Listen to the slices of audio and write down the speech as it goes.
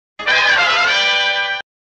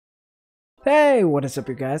Hey, what is up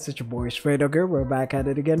you guys? It's your boy Straight Ogre. We're back at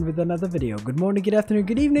it again with another video. Good morning, good afternoon,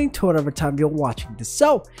 good evening to whatever time you're watching this.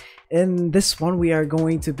 So, in this one we are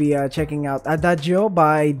going to be checking out Adagio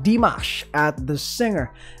by Dimash at the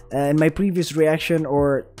singer. In my previous reaction,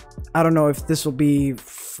 or I don't know if this will be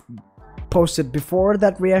posted before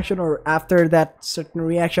that reaction or after that certain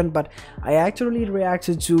reaction, but I actually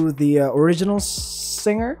reacted to the original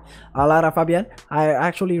singer, Lara Fabian. I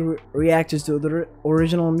actually reacted to the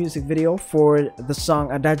original music video for the song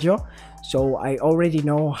Adagio, so I already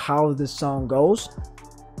know how the song goes.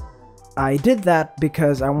 I did that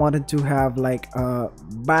because I wanted to have like a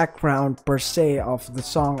background per se of the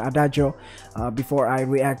song Adagio before I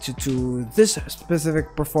reacted to this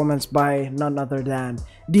specific performance by none other than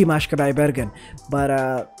Dimash Bergen. But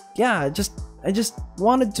yeah, I just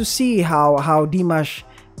wanted to see how Dimash,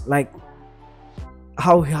 like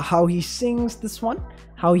how he sings this one,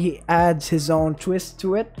 how he adds his own twist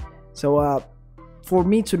to it. So for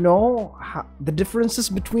me to know the differences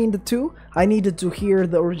between the two, I needed to hear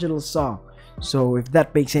the original song. So if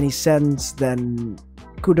that makes any sense, then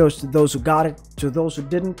kudos to those who got it. To those who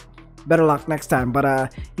didn't, better luck next time.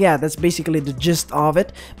 But yeah, that's basically the gist of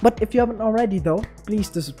it. But if you haven't already though, please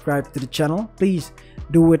do subscribe to the channel. Please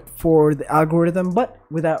do it for the algorithm. But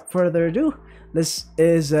without further ado, this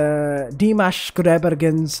is Dimash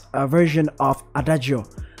Bergen's version of Adagio.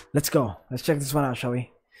 Let's go. Let's check this one out, shall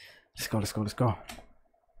we? Let's go.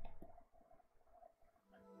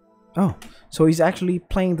 Oh, so he's actually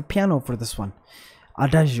playing the piano for this one.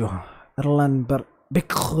 Adagio, Erlan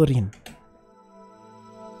Bekhurin.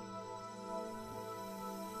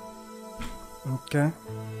 Okay.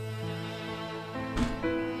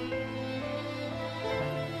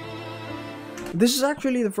 This is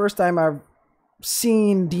actually the first time I've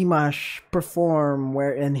seen Dimash perform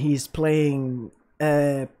wherein he's playing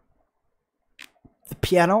the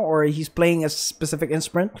piano, or he's playing a specific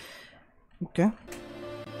instrument. Okay,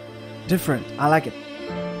 different. I like it.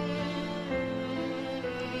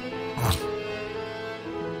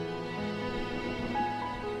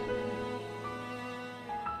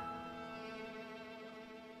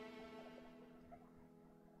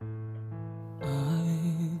 I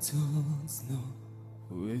don't know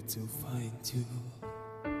where to find you.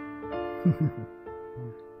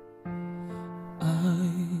 I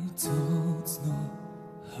don't know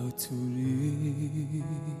how to reach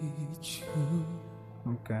you.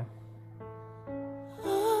 Okay. I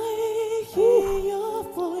hear your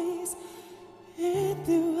voice in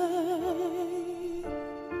the way.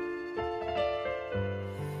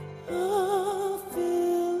 I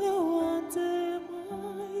feel you under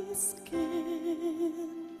my skin.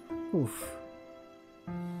 Oof.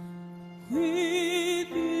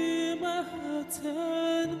 Within my heart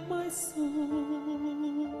and my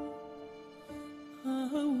soul, I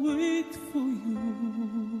wait for you.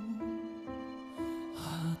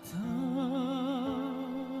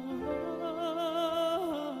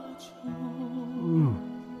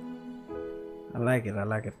 I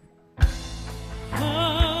like it.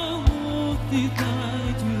 How did I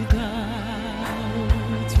do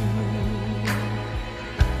without you?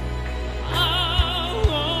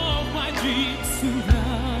 All my dreams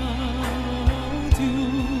without you.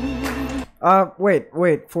 Wait.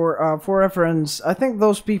 For reference, I think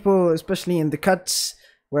those people, especially in the cuts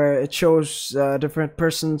where it shows different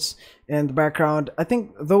persons in the background, I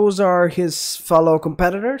think those are his fellow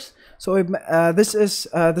competitors. So if, this is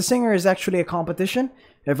the singer is actually a competition,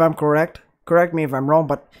 if I'm correct. Correct me if I'm wrong,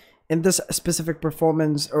 but in this specific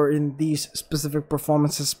performance, or in these specific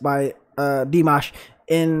performances by Dimash,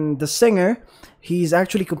 in the singer, he's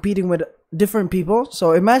actually competing with different people.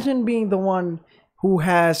 So imagine being the one who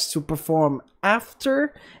has to perform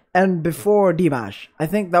after and before Dimash. I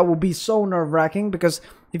think that will be so nerve-wracking, because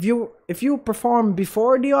if you perform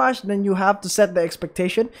before Dimash, then you have to set the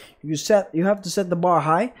expectation. You have to set the bar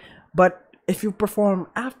high. But if you perform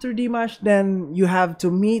after Dimash, then you have to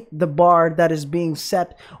meet the bar that is being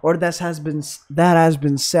set, or that has been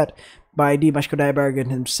set by Dimash Bergen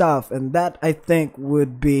himself, and that I think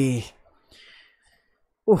would be,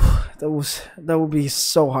 that would be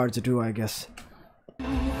so hard to do, I guess.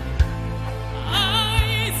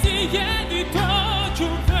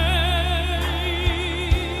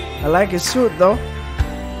 I like his suit though.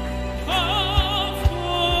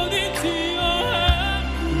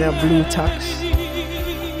 The blue tux.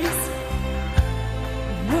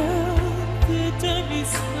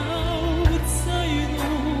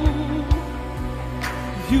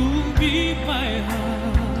 You'll be my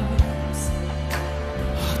house.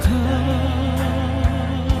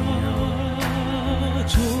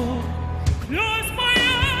 Close my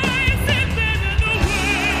eyes and then the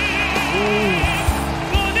way.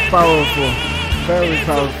 powerful. Very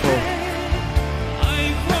powerful.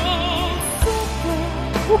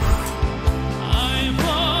 Oof.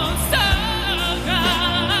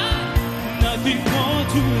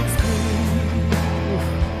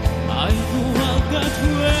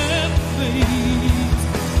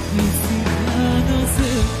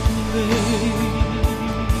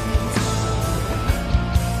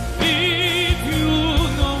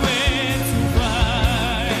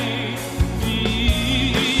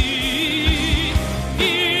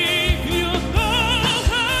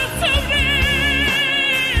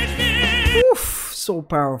 So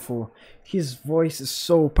powerful. His voice is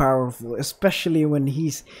so powerful, especially when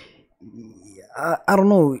he's I don't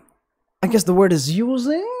know, I guess the word is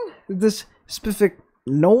using this specific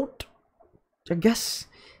note, I guess,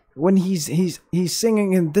 when he's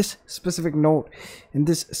singing in this specific note, in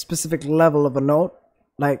this specific level of a note,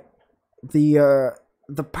 like the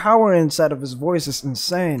power inside of his voice is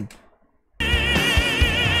insane.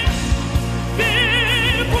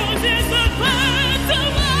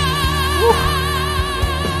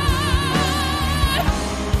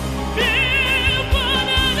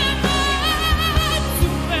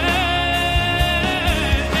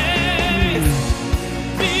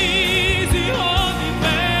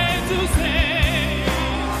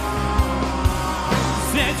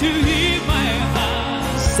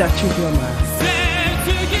 Set you to my heart.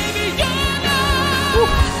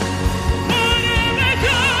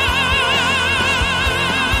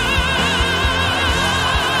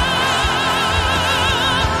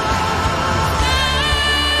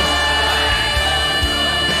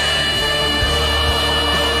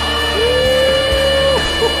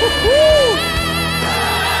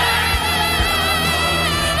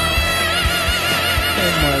 Oh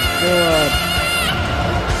my God.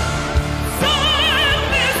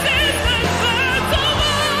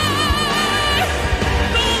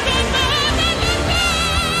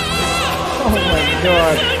 Oh my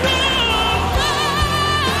God.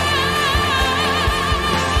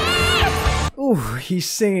 Ooh, he's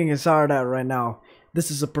singing his heart out right now. This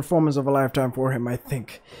is a performance of a lifetime for him, I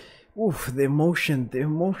think. Ooh, the emotion,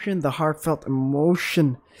 the heartfelt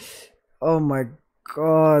emotion. Oh my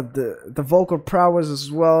God, the vocal prowess as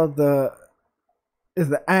well, the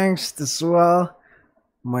angst as well.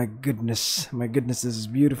 My goodness, this is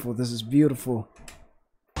beautiful. This is beautiful.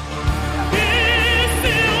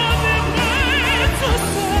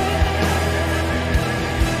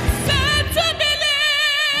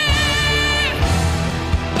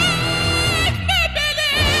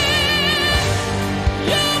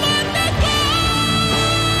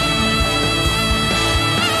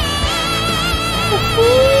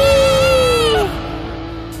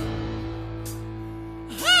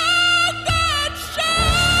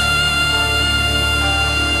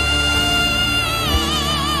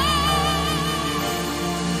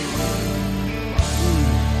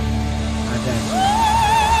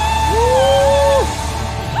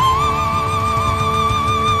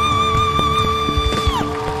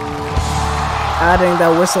 Adding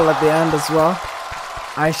that whistle at the end as well.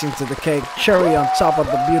 Icing to the cake. Cherry on top of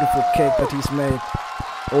the beautiful cake that he's made.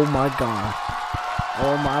 Oh my God.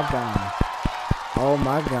 Oh my God. Oh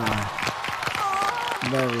my God.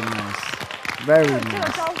 Very nice. Very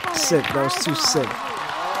nice. Sick. That was too sick.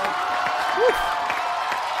 Whew.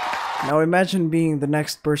 Now imagine being the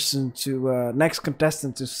next person to, next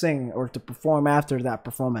contestant to sing or to perform after that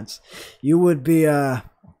performance. You would be, yeah,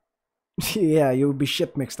 you would be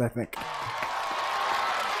shit mixed, I think.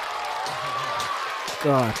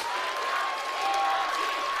 God.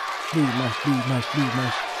 Dimash.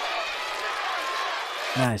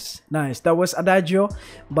 Nice. That was Adagio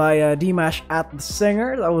by Dimash at the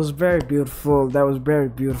singer. That was very beautiful.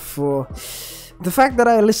 The fact that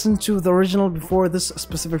I listened to the original before this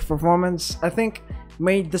specific performance, I think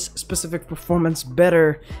made this specific performance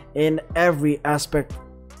better in every aspect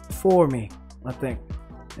for me, I think.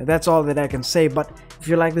 That's all that I can say. But if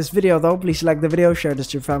you like this video though, please like the video, share this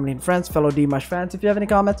to your family and friends, fellow Dimash fans. If you have any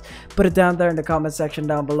comments, put it down there in the comment section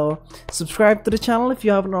down below. Subscribe to the channel if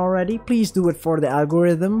you haven't already. Please do it for the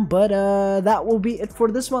algorithm. But that will be it for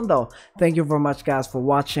this one though. Thank you very much guys for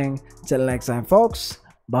watching. Till next time folks.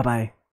 Bye bye.